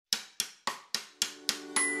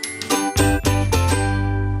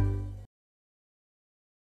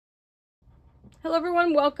Hello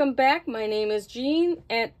everyone, welcome back. My name is Jean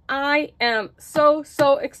and I am so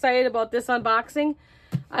excited about this unboxing.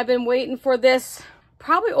 I've been waiting for this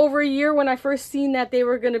probably over a year when I first seen that they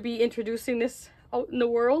were going to be introducing this out in the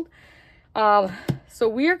world. So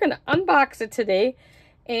we are going to unbox it today,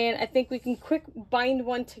 and I think we can quick bind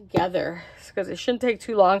one together because it shouldn't take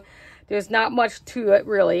too long. There's not much to it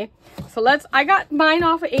really. So I got mine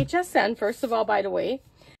off of HSN first of all, by the way.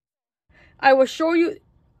 I will show you.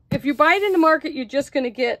 If you buy it in the market, you're just going to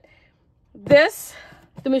get this,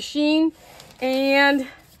 the machine, and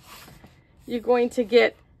you're going to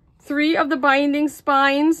get 3 of the binding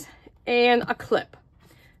spines and a clip.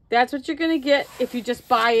 That's what you're going to get if you just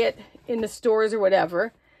buy it in the stores or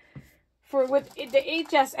whatever. With the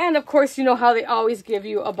HSN, of course, you know how they always give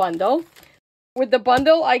you a bundle. With the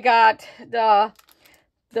bundle, I got the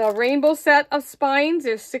rainbow set of spines.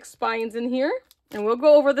 There's 6 spines in here, and we'll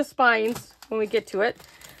go over the spines when we get to it.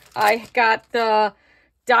 I got the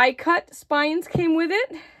die cut spines came with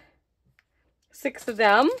it, 6 of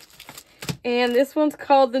them, and this one's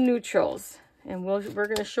called the neutrals, and we're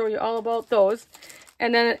going to show you all about those.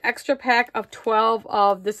 And then an extra pack of 12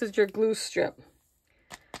 of this is your glue strip.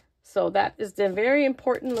 So that is the very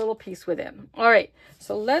important little piece with it. All right,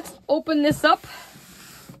 so let's open this up.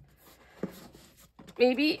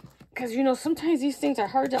 Maybe because you know sometimes these things are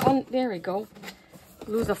hard to there we go.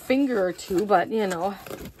 Lose a finger or two, but you know.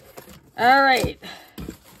 All right,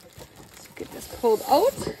 let's get this pulled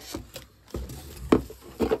out.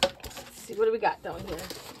 Let's see, what do we got down here?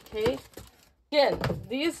 Okay, again,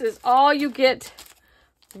 this is all you get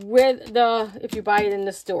with if you buy it in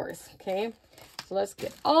the stores. Okay, so let's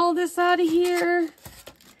get all this out of here.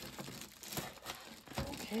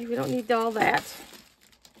 Okay, we don't need all that.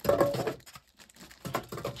 Out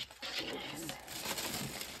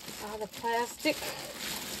of plastic.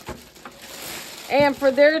 And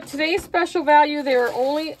for today's special value, they're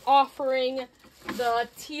only offering the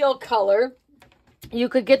teal color. You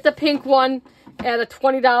could get the pink one at a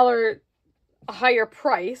 $20 higher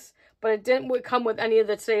price, but it didn't come with any of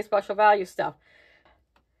the today's special value stuff.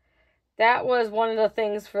 That was one of the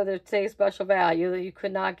things for the today's special value that you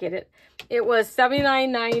could not get it. It was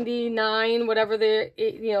 $79.99, whatever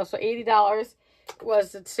so $80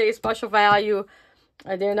 was the today's special value.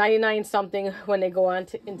 They're 99 something when they go on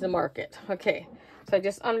into the market. Okay, so I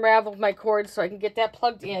just unraveled my cord so I can get that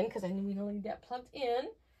plugged in because I knew we don't need that plugged in.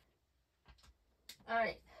 All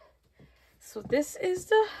right, so this is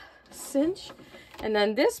the cinch, and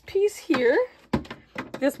then this piece here,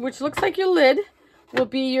 which looks like your lid, will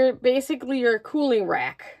be basically your cooling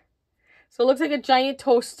rack. So it looks like a giant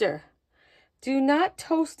toaster. Do not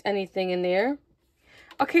toast anything in there.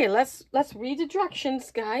 Okay, let's read the directions,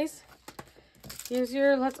 guys. Here's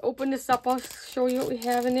let's open this up. I'll show you what we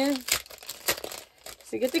have in there.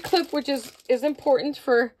 So you get the clip, which is important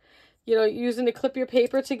for, using to clip your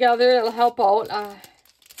paper together. It'll help out.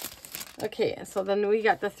 Okay, so then we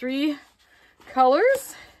got the 3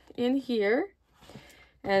 colors in here.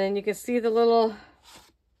 And then you can see the little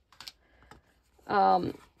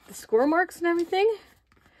the score marks and everything.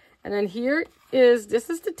 And then this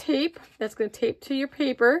is the tape that's going to tape to your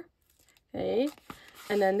paper. Okay.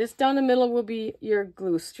 And then this down the middle will be your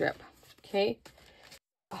glue strip. Okay.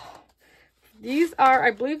 These are,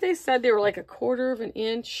 I believe they said they were like 1/4 of an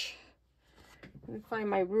inch. Let me find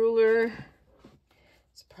my ruler.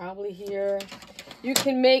 It's probably here. You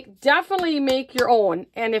can definitely make your own.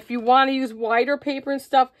 And if you want to use wider paper and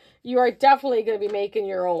stuff, you are definitely going to be making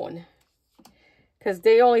your own. Because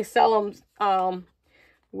they only sell them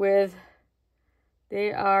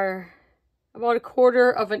they are about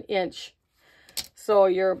 1/4 of an inch. So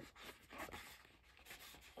I'll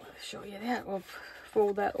show you that. We'll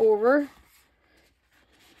fold that over.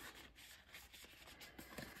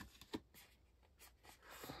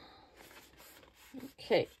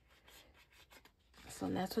 Okay. So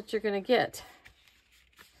that's what you're going to get.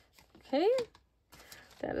 Okay.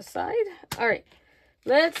 That aside. All right.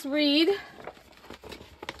 Let's read.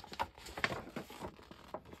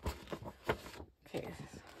 Okay.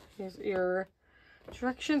 Here's your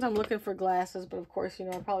directions. I'm looking for glasses, but of course, I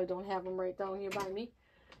probably don't have them right down here by me,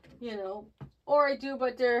 or I do,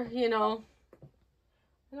 but they're, I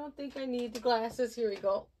don't think I need the glasses. Here we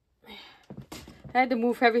go. I had to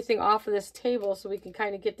move everything off of this table so we can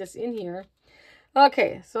kind of get this in here.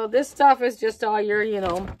 Okay, so this stuff is just all your,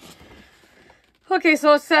 Okay,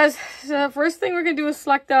 so it says, the first thing we're going to do is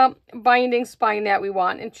select the binding spine that we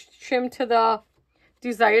want and trim to the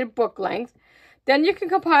desired book length. Then you can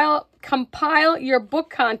compile your book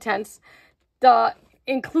contents. The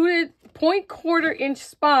included 0.25 inch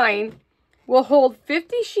spine will hold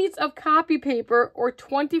 50 sheets of copy paper or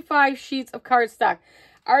 25 sheets of cardstock.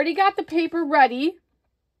 I already got the paper ready.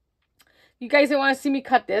 You guys don't want to see me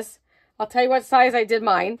cut this. I'll tell you what size I did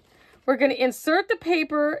mine. We're going to insert the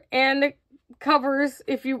paper and the covers.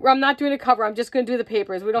 I'm not doing a cover. I'm just going to do the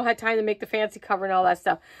papers. We don't have time to make the fancy cover and all that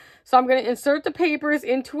stuff. So I'm going to insert the papers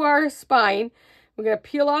into our spine. We're going to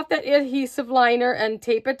peel off that adhesive liner and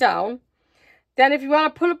tape it down. Then if you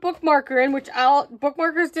want to put a bookmarker in, which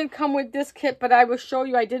bookmarkers didn't come with this kit, but I will show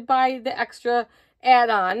you. I did buy the extra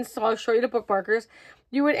add-ons, so I'll show you the bookmarkers.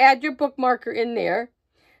 You would add your bookmarker in there.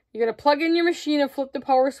 You're going to plug in your machine and flip the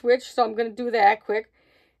power switch, so I'm going to do that quick.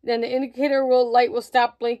 Then the indicator light will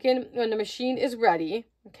stop blinking when the machine is ready.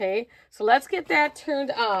 Okay, so let's get that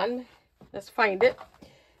turned on. Let's find it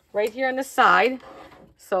right here on the side.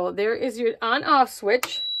 So there is your on-off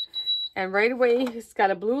switch, and right away it's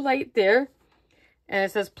got a blue light there. And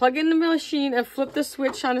it says, plug in the machine and flip the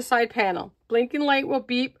switch on the side panel. Blinking light will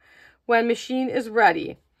beep when machine is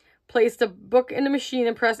ready. Place the book in the machine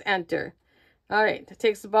and press enter. All right, it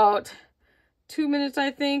takes about 2 minutes, I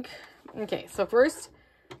think. Okay, so first,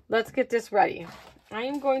 let's get this ready. I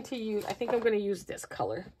think I'm going to use this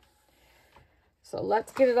color. So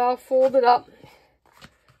let's get it all folded up.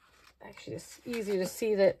 Actually, it's easier to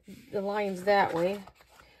see the lines that way.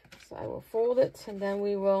 So I will fold it, and then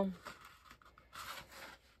we will...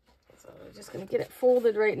 I'm just going to get it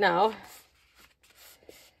folded right now.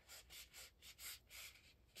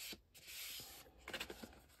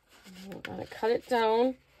 I'm going to cut it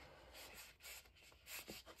down.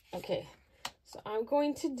 Okay, so I'm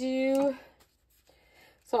going to do...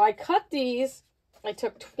 So I cut these. I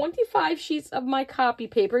took 25 sheets of my copy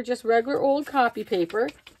paper, just regular old copy paper.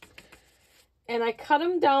 And I cut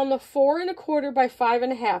them down to 4 1/4 by 5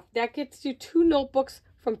 1/2. That gets you 2 notebooks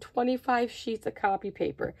from 25 sheets of copy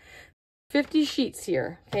paper. 50 sheets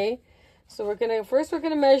here, okay? So we're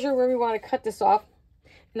gonna measure where we want to cut this off.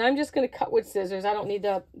 And I'm just gonna cut with scissors. I don't need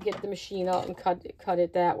to get the machine out and cut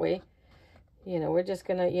it that way. You know, we're just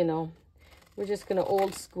gonna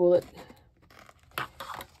old school it.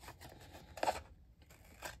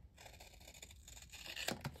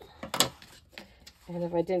 And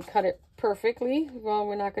if I didn't cut it perfectly, well,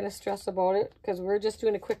 we're not gonna stress about it because we're just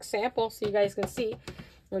doing a quick sample so you guys can see.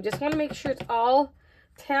 We just want to make sure it's all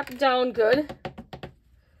tapped down good.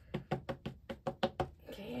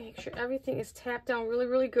 Okay, make sure everything is tapped down really,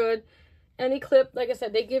 really good. Any clip, like I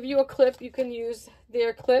said, they give you a clip. You can use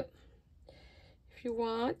their clip if you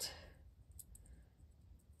want.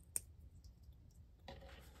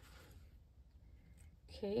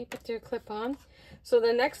 Okay, put their clip on. So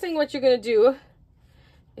the next thing what you're going to do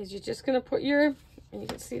is you're just going to put and you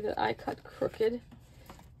can see that I cut crooked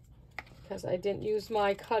because I didn't use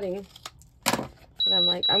my cutting.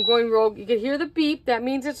 And I'm going rogue. You can hear the beep. That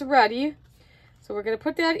means it's ready. So we're going to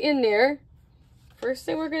put that in there. First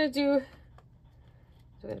thing we're going to do,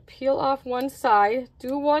 we're going to peel off one side.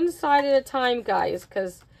 Do one side at a time, guys,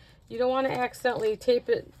 because you don't want to accidentally tape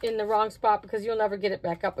it in the wrong spot because you'll never get it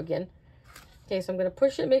back up again. Okay, so I'm going to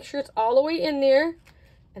push it, make sure it's all the way in there.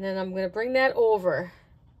 And then I'm going to bring that over.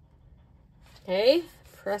 Okay,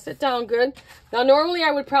 press it down good. Now, normally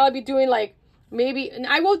I would probably be doing and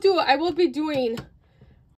I will be doing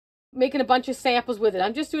making a bunch of samples with it.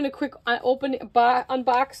 I'm just doing a quick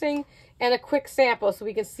unboxing and a quick sample so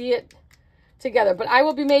we can see it together. But I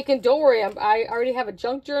will be making, don't worry, I already have a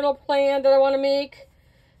junk journal plan that I want to make.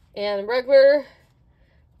 And regular,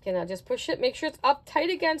 okay, now just push it, make sure it's up tight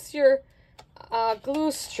against your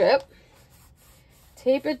glue strip.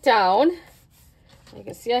 Tape it down. You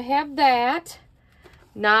can see I have that.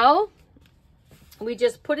 Now, we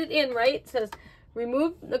just put it in, right? It says,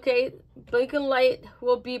 remove, okay, blinking light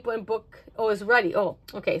will beep when book, is ready. Oh,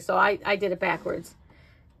 okay, so I did it backwards.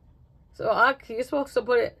 So you're supposed to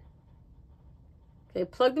put it, okay,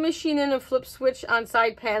 plug the machine in and flip switch on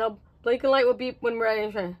side panel. Blinking light will beep when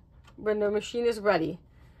the machine is ready.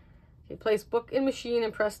 Okay, place book in machine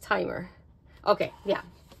and press timer. Okay, yeah.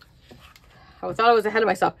 I thought I was ahead of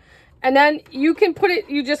myself. And then you can put it,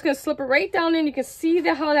 you're just going to slip it right down in. You can see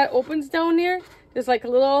how that opens down there. There's like a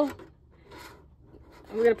little,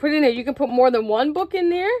 we're going to put it in there. You can put more than one book in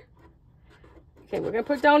there. Okay, we're going to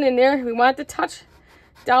put it down in there. We want it to touch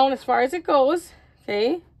down as far as it goes.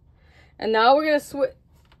 Okay. And now we're going to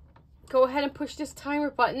go ahead and push this timer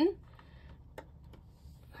button.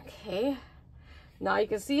 Okay. Now you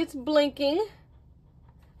can see it's blinking.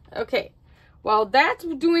 Okay. While that's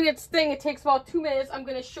doing its thing, it takes about 2 minutes. I'm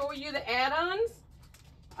going to show you the add-ons.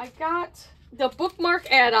 I got the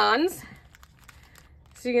bookmark add-ons.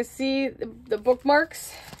 So you can see the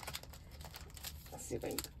bookmarks. Let's see if I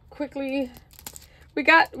can quickly.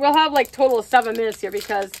 we'll have like total of 7 minutes here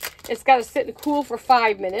because it's got to sit and cool for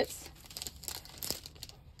 5 minutes.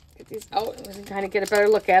 Get these out and we can kind of get a better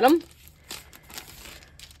look at them.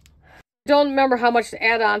 Don't remember how much the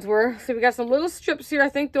add-ons were. So we got some little strips here. I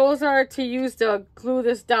think those are to use to glue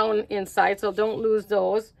this down inside, so don't lose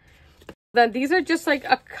those. Then these are just like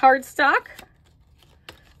a cardstock.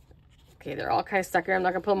 Okay, they're all kind of stuck here. I'm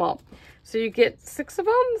not gonna pull them out. So you get 6 of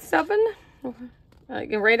them, 7. You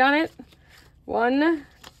can write on it. 1,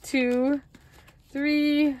 2,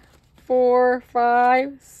 3, 4,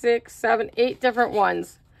 5, 6, 7, 8 different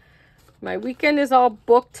ones. My weekend is all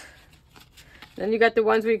booked. Then you got the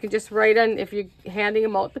ones where you can just write on if you're handing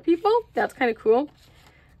them out to people. That's kind of cool.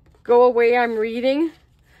 Go away, I'm reading.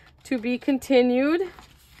 To be continued.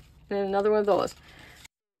 And another one of those.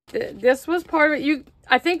 This was part of it.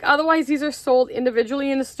 I think otherwise these are sold individually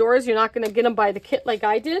in the stores. You're not going to get them by the kit like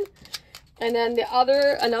I did. And then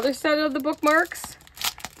another set of the bookmarks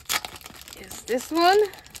is this one.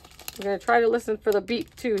 I'm going to try to listen for the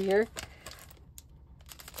beep too here.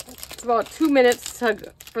 It's about 2 minutes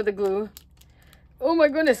for the glue. Oh my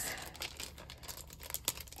goodness.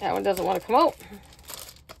 That one doesn't want to come out.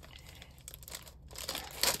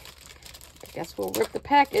 I guess we'll rip the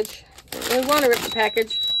package. I don't really want to rip the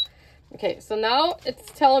package. Okay, so now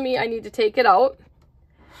it's telling me I need to take it out.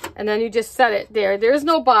 And then you just set it there. There's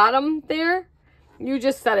no bottom there. You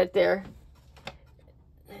just set it there.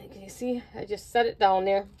 Can you see? I just set it down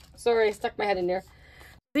there. Sorry, I stuck my head in there.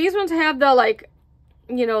 These ones have the, like,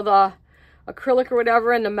 you know, the acrylic or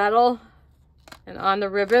whatever in the metal. And on the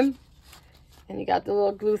ribbon, and you got the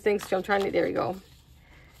little glue things. So I'm trying to, there you go.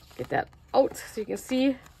 Get that out so you can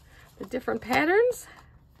see the different patterns.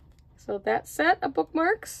 So that set of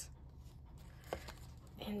bookmarks.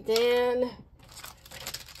 And then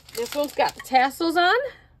this one's got the tassels on.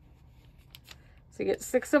 So you get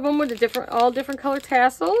 6 of them with the all different color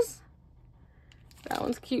tassels. That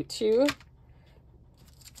one's cute too.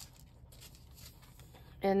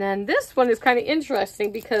 And then this one is kind of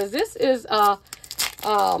interesting because this is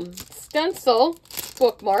stencil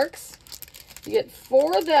bookmarks. You get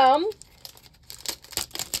 4 of them.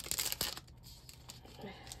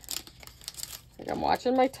 I'm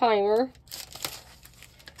watching my timer.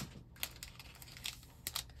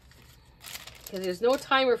 Because there's no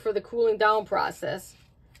timer for the cooling down process.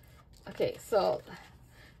 Okay, so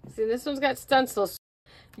see, this one's got stencils.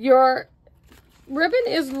 Your ribbon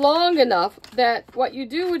is long enough that what you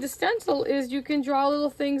do with the stencil is you can draw little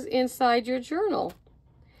things inside your journal.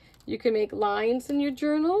 You can make lines in your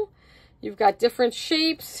journal. You've got different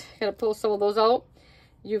shapes. Gotta pull some of those out.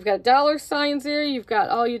 You've got dollar signs there. You've got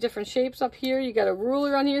all your different shapes up here. You got a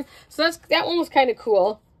ruler on here. So that one was kind of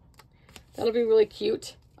cool. That'll be really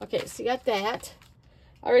cute. Okay, so you got that.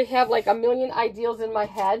 I already have like a million ideals in my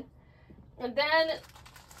head. And then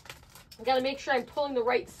I gotta make sure I'm pulling the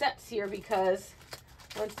right sets here because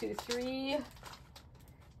 1, 2, 3.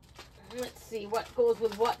 Let's see what goes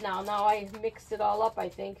with what now. Now I mixed it all up, I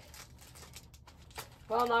think.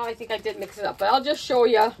 Well, now I think I did mix it up, but I'll just show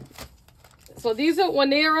you. So these are, when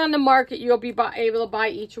they are on the market, you'll be able to buy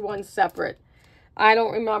each one separate. I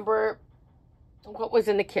don't remember what was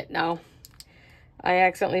in the kit now. I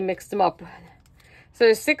accidentally mixed them up. So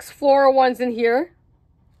there's 6 floral ones in here.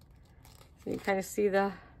 So you kind of see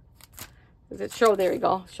the, does it show? There you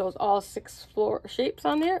go. It shows all 6 floral shapes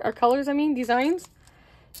on there, or colors, I mean, designs.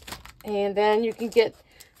 And then you can get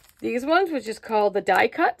these ones, which is called the die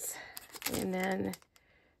cuts. And then,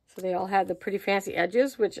 so they all have the pretty fancy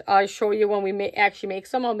edges, which I'll show you when we actually make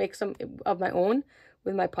some. I'll make some of my own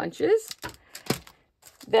with my punches.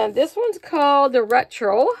 Then this one's called the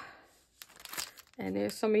retro. And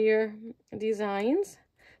there's some of your designs.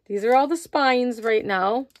 These are all the spines right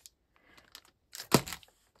now.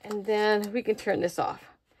 And then we can turn this off.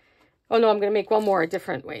 Oh no, I'm going to make one more a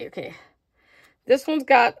different way. Okay. This one's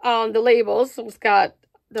got the labels. So it's got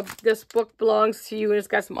this book belongs to you, and it's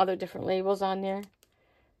got some other different labels on there.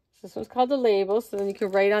 So this one's called the labels. So then you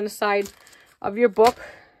can write on the side of your book.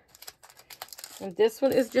 And this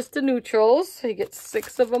one is just the neutrals. So you get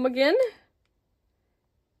 6 of them again.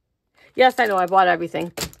 Yes, I know, I bought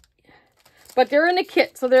everything. But they're in the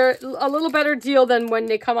kit, so they're a little better deal than when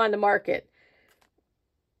they come on the market.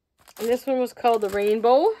 And this one was called the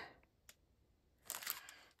rainbow.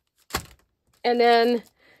 And then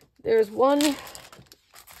there's 1,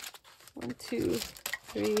 2,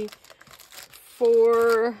 3,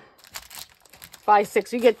 4, 5,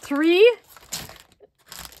 6. You get 3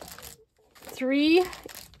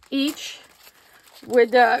 each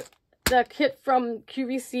with the kit from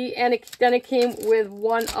QVC, and then it came with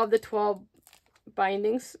one of the 12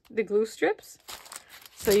 bindings, the glue strips.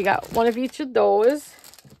 So you got one of each of those.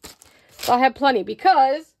 So I have plenty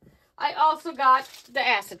because I also got the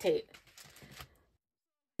acetate.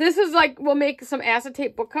 This is like, we'll make some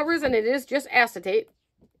acetate book covers, and it is just acetate,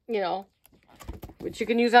 you know, which you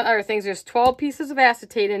can use on other things. There's 12 pieces of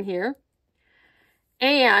acetate in here.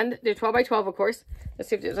 And they're 12 by 12, of course. Let's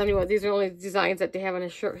see if there's any more. These are only designs that they have on a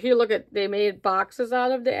shirt. Here, look at, they made boxes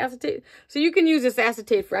out of the acetate. So you can use this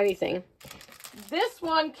acetate for anything. This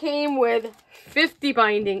one came with 50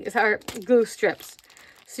 glue strips.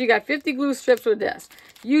 So you got 50 glue strips with this.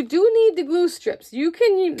 You do need the glue strips. You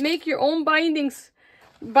can make your own binding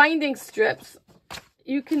strips.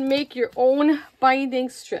 You can make your own binding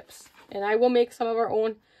strips. And I will make some of our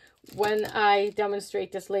own when I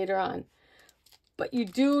demonstrate this later on. But you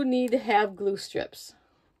do need to have glue strips.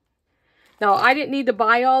 Now, I didn't need to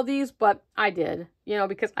buy all these, but I did, you know,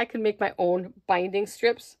 because I could make my own binding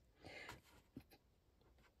strips.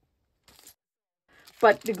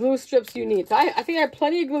 But the glue strips you need. So I think I have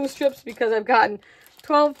plenty of glue strips because I've gotten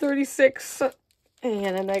 12, 36,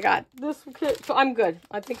 and then I got this kit. So I'm good.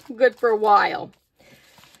 I think I'm good for a while.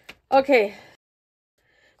 Okay.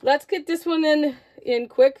 Let's get this one in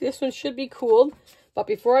quick. This one should be cooled. But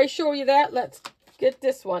before I show you that, let's get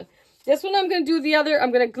this one. This one I'm going to do the other.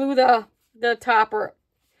 I'm going to glue the topper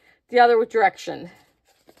the other direction.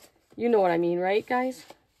 You know what I mean, right, guys?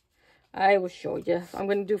 I will show you. I'm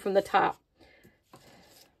going to do from the top.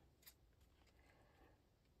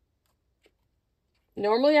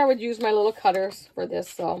 Normally, I would use my little cutters for this,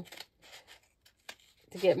 so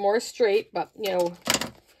to get more straight, but, you know,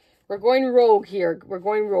 we're going rogue here. We're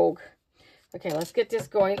going rogue. Okay, let's get this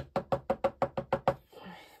going.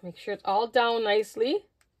 Make sure it's all down nicely.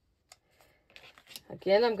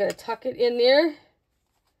 Again, I'm going to tuck it in there.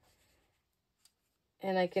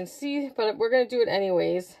 And I can see, but we're going to do it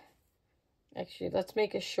anyways. Actually, let's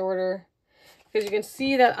make it shorter. Because you can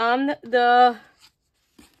see that on the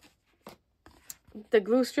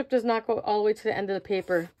glue strip does not go all the way to the end of the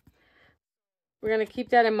paper. We're going to keep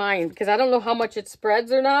that in mind because I don't know how much it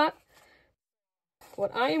spreads or not.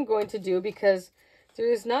 What I am going to do, because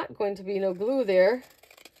there is not going to be no glue there,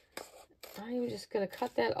 I'm just going to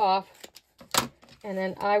cut that off. And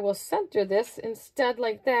then I will center this instead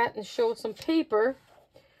like that and show some paper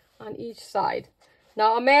on each side.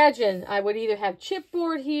 Now imagine I would either have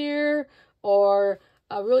chipboard here or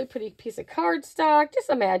a really pretty piece of cardstock. Just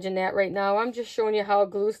imagine that right now. I'm just showing you how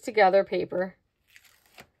it glues together paper.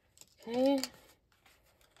 Okay.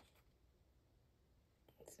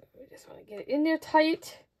 So we just want to get it in there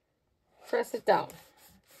tight. Press it down.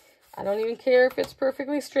 I don't even care if it's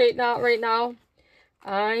perfectly straight out right now.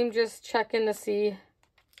 I'm just checking to see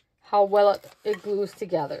how well it glues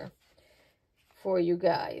together for you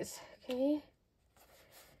guys. Okay.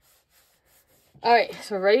 All right,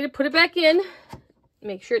 so we're ready to put it back in.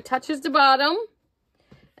 Make sure it touches the bottom.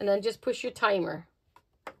 And then just push your timer.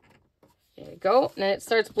 There you go. And then it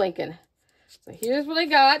starts blinking. So here's what I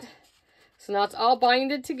got. So now it's all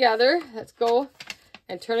binded together. Let's go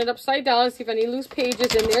and turn it upside down and see if any loose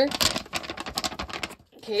pages in there.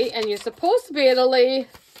 Okay, and you're supposed to be able to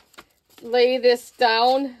lay this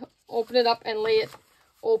down, open it up and lay it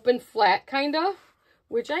open flat, kind of,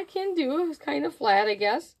 which I can do. It's kind of flat, I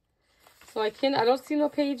guess. So I don't see no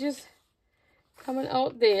pages coming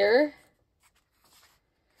out there.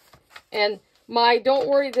 And don't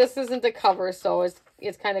worry, this isn't the cover, so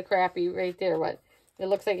it's kind of crappy right there. But it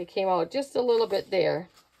looks like it came out just a little bit there.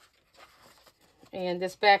 And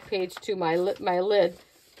this back page too, my lid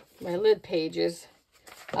pages.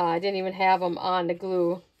 I didn't even have them on the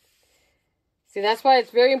glue. See, that's why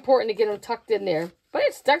it's very important to get them tucked in there. But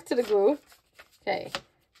it's stuck to the glue. Okay,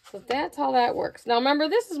 so that's how that works. Now remember,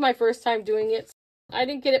 this is my first time doing it. I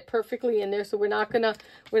didn't get it perfectly in there, so we're not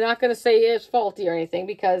gonna say it's faulty or anything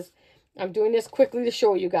because I'm doing this quickly to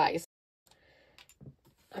show you guys.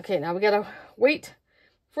 Okay, now we gotta wait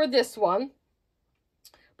for this one.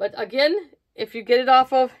 But again, if you get it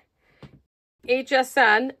off of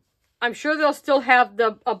HSN, I'm sure they'll still have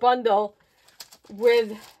a bundle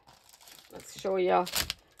with, let's show you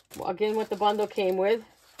again what the bundle came with.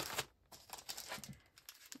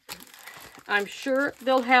 I'm sure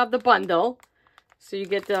they'll have the bundle. So you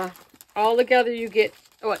get all together you get,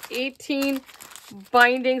 what, 18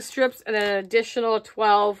 binding strips and an additional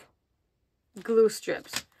 12 glue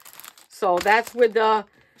strips. So that's with the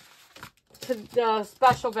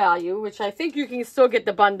special value, which I think you can still get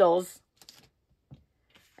the bundles.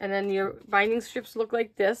 And then your binding strips look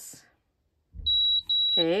like this.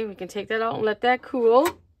 Okay, we can take that out and let that cool.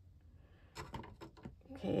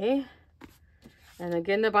 Okay. And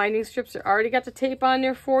again, the binding strips are already got the tape on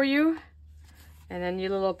there for you. And then your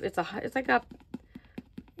little, it's like a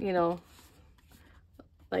you know,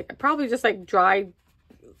 like probably just like dry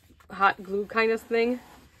hot glue kind of thing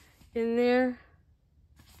in there.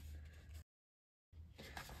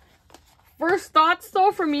 First thoughts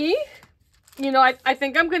though for me, you know, I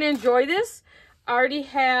think I'm going to enjoy this. I've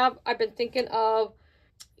been thinking of,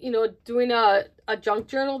 you know, doing a junk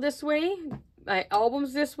journal this way, my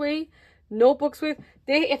albums this way, notebooks with,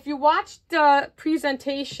 if you watch the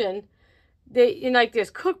presentation, like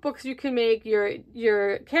there's cookbooks you can make,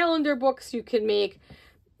 your calendar books you can make,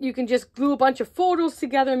 you can just glue a bunch of photos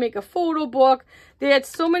together and make a photo book. They had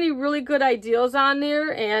so many really good ideas on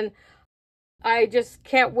there, and I just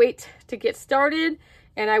can't wait to get started.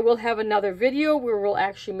 And I will have another video where we'll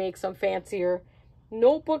actually make some fancier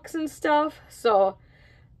notebooks and stuff. So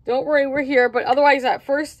don't worry, we're here. But otherwise, at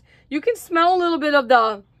first, you can smell a little bit of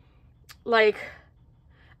the, like,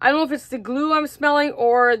 I don't know if it's the glue I'm smelling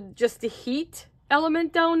or just the heat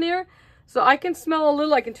element down there. So I can smell a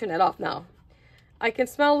little, I can turn that off now. I can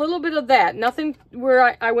smell a little bit of that. Nothing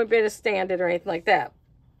where I wouldn't be able to stand it or anything like that.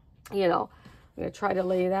 You know, I'm going to try to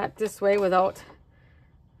lay that this way without,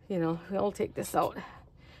 you know, we'll take this out.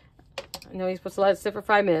 I know you're supposed to let it sit for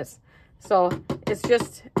 5 minutes. So it's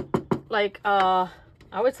just like, I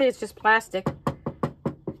would say it's just plastic.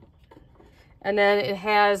 And then it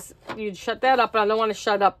has, you'd shut that up, but I don't want to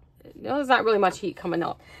shut up. You know, there's not really much heat coming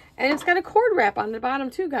out. And it's got a cord wrap on the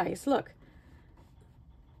bottom too, guys. Look.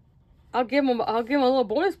 I'll give them a little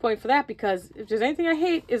bonus point for that, because if there's anything I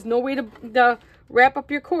hate is no way to wrap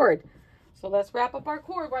up your cord. So let's wrap up our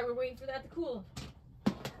cord while we're waiting for that to cool.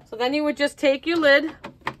 So then you would just take your lid,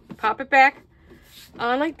 pop it back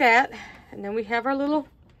on like that, and then we have our little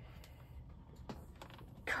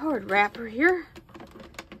cord wrapper here.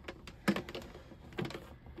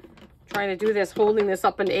 Trying to do this, holding this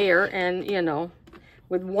up in the air, and you know,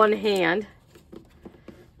 with one hand.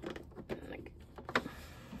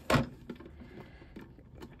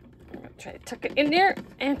 Try to tuck it in there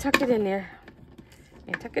and tuck it in there.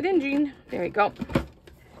 And tuck it in, Jean. There we go.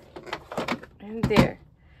 And there.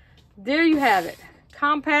 There you have it.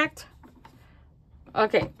 Compact.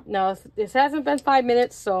 Okay, now this hasn't been 5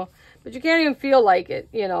 minutes, so, but you can't even feel like it,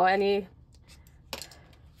 you know,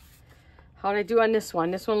 how'd I do on this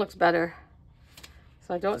one? This one looks better.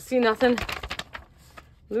 So I don't see nothing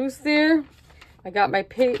loose there. I got my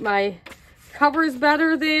covers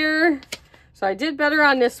better there. So I did better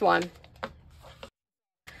on this one.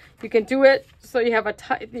 You can do it so you have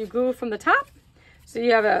you glue from the top. So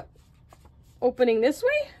you have a opening this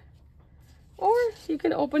way, or you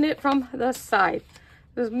can open it from the side.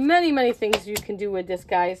 There's many, many things you can do with this,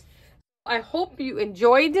 guys. I hope you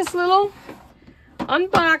enjoyed this little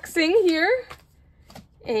unboxing here.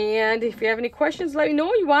 And if you have any questions, let me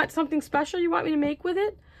know. You want something special you want me to make with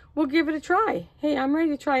it, we'll give it a try. Hey, I'm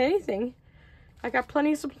ready to try anything. I got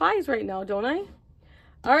plenty of supplies right now, don't I?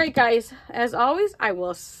 All right, guys, as always, I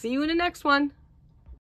will see you in the next one.